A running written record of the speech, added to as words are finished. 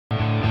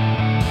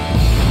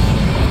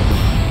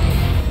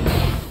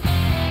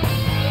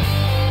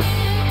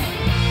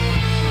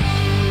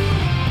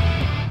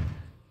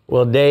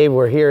Well, Dave,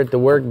 we're here at the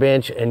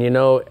workbench, and you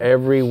know,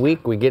 every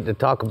week we get to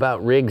talk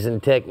about rigs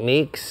and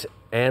techniques,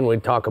 and we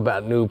talk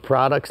about new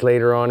products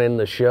later on in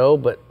the show.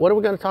 But what are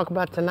we going to talk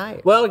about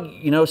tonight? Well,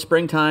 you know,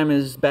 springtime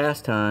is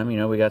bass time. You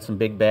know, we got some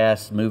big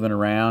bass moving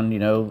around. You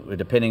know,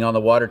 depending on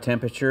the water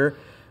temperature,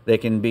 they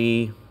can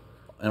be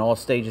in all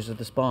stages of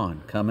the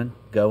spawn, coming,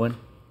 going,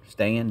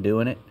 staying,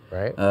 doing it.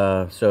 Right.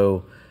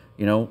 So,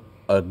 you know,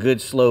 a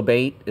good slow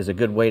bait is a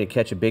good way to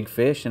catch a big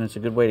fish, and it's a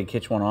good way to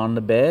catch one on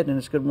the bed, and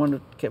it's a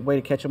good way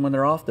to catch them when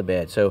they're off the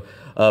bed. So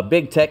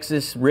big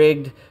Texas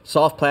rigged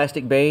soft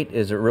plastic bait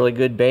is a really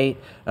good bait.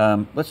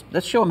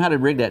 Let's show them how to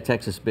rig that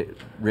Texas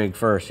rig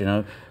first. You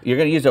know, you're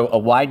going to use a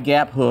wide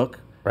gap hook.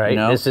 Right. You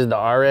know? This is the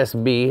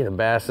RSB, the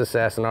Bass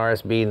Assassin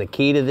RSB, and the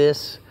key to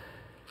this,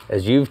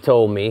 as you've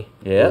told me,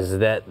 is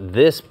that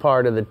this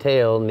part of the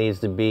tail needs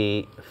to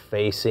be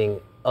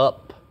facing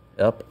up.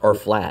 Up or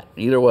flat,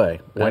 either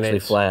way. Actually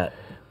flat.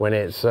 When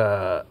it's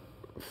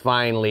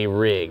finely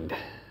rigged,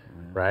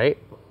 right?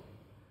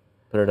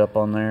 Put it up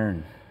on there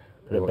and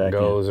put it back in.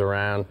 Goes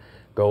around.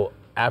 Go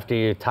after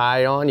you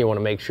tie on. You want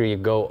to make sure you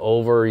go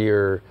over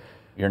your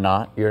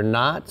knot. Your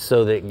knot,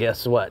 so that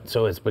guess what?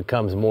 So it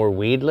becomes more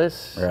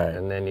weedless. Right.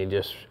 And then you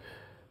just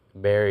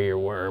bury your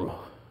worm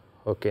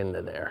hook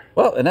into there.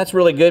 Well, and that's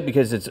really good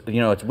because it's, you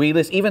know, it's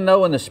weedless. Even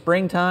though in the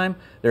springtime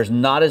there's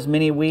not as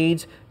many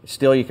weeds,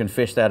 still you can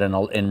fish that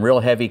in real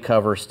heavy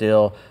cover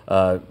still.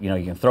 You know,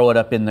 you can throw it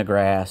up in the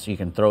grass. You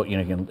can throw it,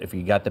 you know, if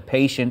you got the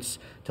patience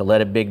to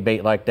let a big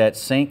bait like that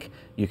sink,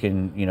 you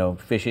can, you know,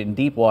 fish it in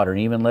deep water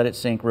and even let it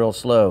sink real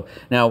slow.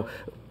 Now,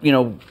 you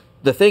know,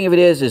 the thing of it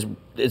is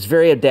it's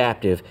very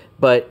adaptive,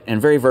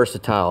 and very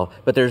versatile,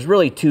 but there's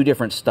really two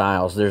different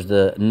styles. There's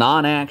the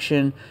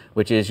non-action,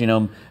 which is, you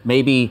know,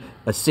 maybe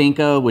a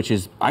Senko, which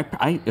is,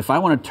 if I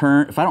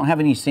don't have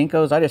any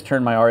Senkos, I just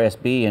turn my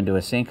RSB into a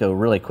Senko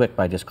really quick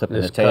by just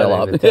clipping the tail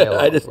off.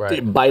 I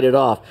just bite it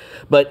off.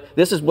 But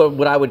this is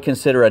what I would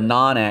consider a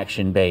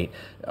non-action bait.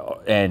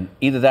 And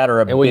either that or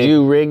a And would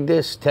you rig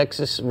this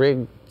Texas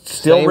rig?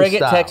 Still rig it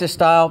Texas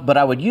style, but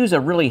I would use a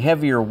really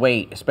heavier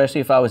weight, especially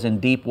if I was in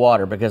deep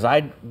water, because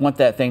I want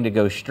that thing to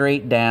go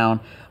straight down.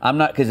 I'm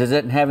not, because it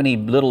doesn't have any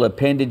little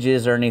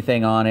appendages or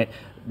anything on it.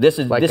 This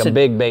is like a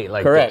big bait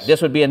like correct. this.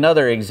 This would be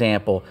another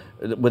example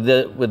with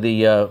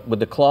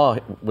the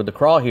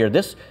crawl here.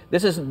 This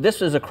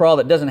is a crawl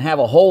that doesn't have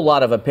a whole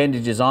lot of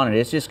appendages on it.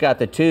 It's just got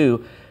the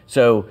two.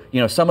 So,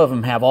 you know, some of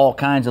them have all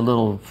kinds of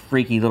little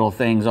freaky little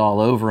things all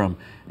over them.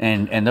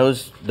 And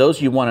those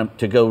you want them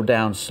to go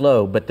down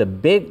slow, but the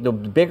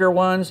bigger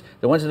ones,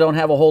 the ones that don't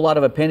have a whole lot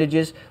of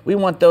appendages, we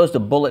want those to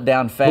bullet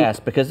down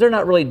fast because they're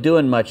not really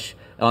doing much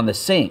on the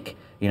sink,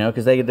 you know,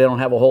 because they don't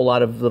have a whole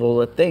lot of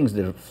little things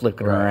that are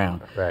flickering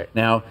around. Right.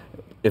 Now,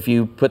 if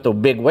you put the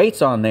big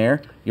weights on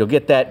there, you'll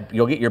get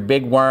your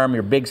big worm,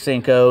 your big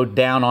Senko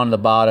down on the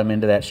bottom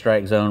into that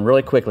strike zone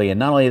really quickly. And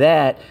not only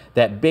that,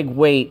 that big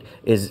weight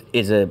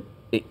it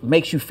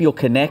makes you feel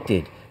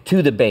connected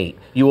to the bait.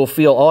 You will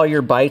feel all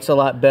your bites a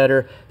lot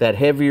better. That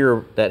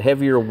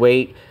heavier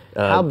weight.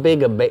 How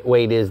big a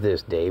weight is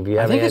this, Dave? You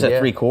have I think it's a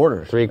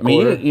 3/4.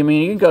 3/4. I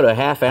mean, you can go to a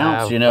half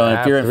ounce. You know,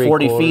 if you're in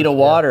 40 feet of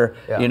water,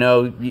 you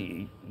know,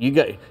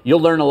 you'll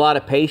learn a lot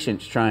of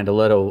patience trying to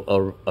let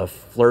a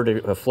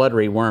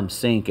fluttery worm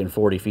sink in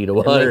 40 feet of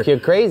water. It'd make you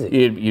crazy.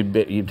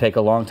 You'd take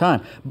a long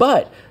time.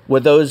 But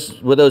with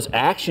those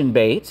action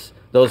baits,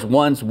 those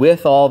ones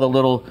with all the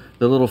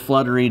little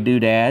fluttery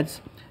doodads,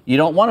 you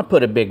don't want to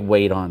put a big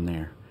weight on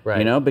there, right?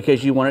 You know,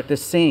 because you want it to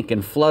sink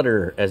and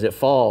flutter as it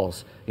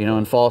falls, you know,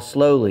 and fall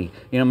slowly,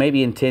 you know,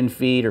 maybe in 10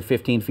 feet or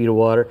 15 feet of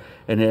water,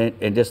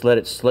 and just let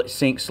it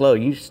sink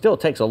slow. Still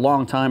takes a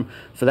long time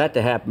for that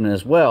to happen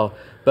as well,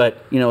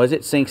 but, you know, as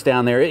it sinks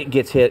down there, it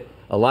gets hit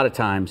a lot of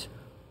times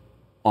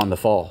on the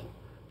fall,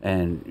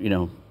 and, you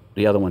know,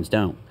 the other ones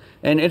don't.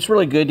 And it's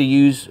really good to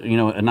use, you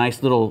know, a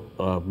nice little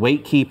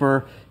weight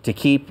keeper to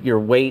keep your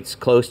weights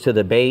close to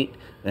the bait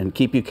and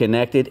keep you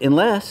connected,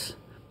 unless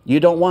you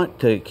don't want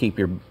to keep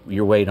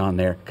your weight on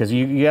there, because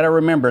you got to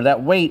remember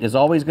that weight is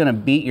always going to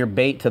beat your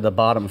bait to the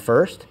bottom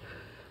first.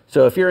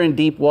 So if you're in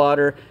deep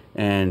water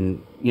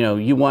and, you know,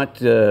 you want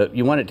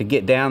it to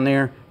get down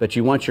there, but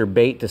you want your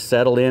bait to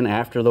settle in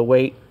after the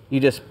weight,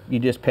 you just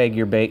peg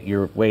your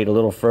weight a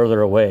little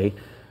further away,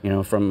 you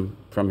know, from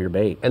your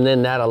bait. And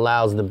then that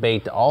allows the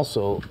bait to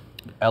also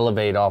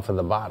elevate off of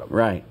the bottom.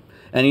 Right.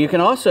 And you can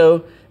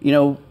also, you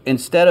know,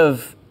 instead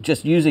of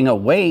just using a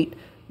weight,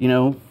 you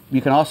know,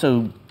 you can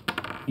also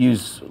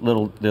use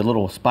the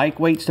little spike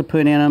weights to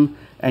put in them,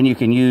 and you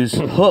can use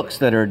hooks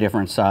that are a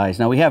different size.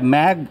 Now we have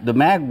the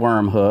mag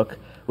worm hook,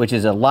 which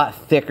is a lot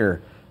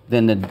thicker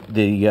than the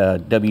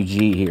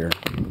WG here,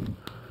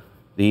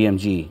 the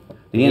EMG.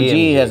 The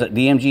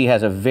EMG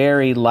has a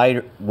very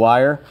light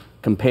wire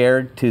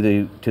compared to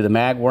the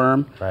mag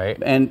worm, right?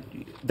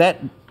 And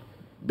that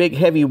big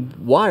heavy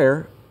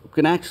wire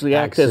can actually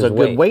act as a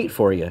good weight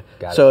for you.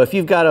 So if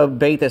you've got a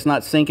bait that's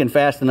not sinking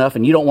fast enough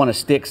and you don't want to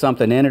stick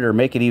something in it or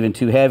make it even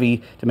too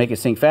heavy to make it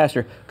sink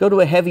faster, go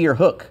to a heavier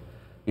hook.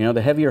 You know,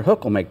 the heavier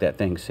hook will make that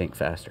thing sink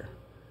faster.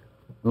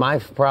 My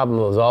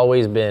problem has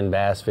always been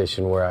bass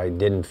fishing where I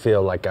didn't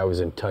feel like I was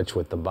in touch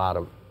with the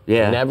bottom.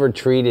 Yeah. I never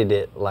treated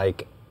it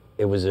like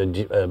it was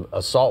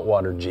a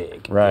saltwater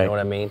jig. Right. You know what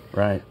I mean?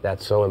 Right.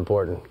 That's so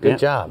important. Good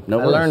job. No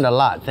I worries. learned a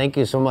lot. Thank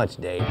you so much,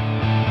 Dave.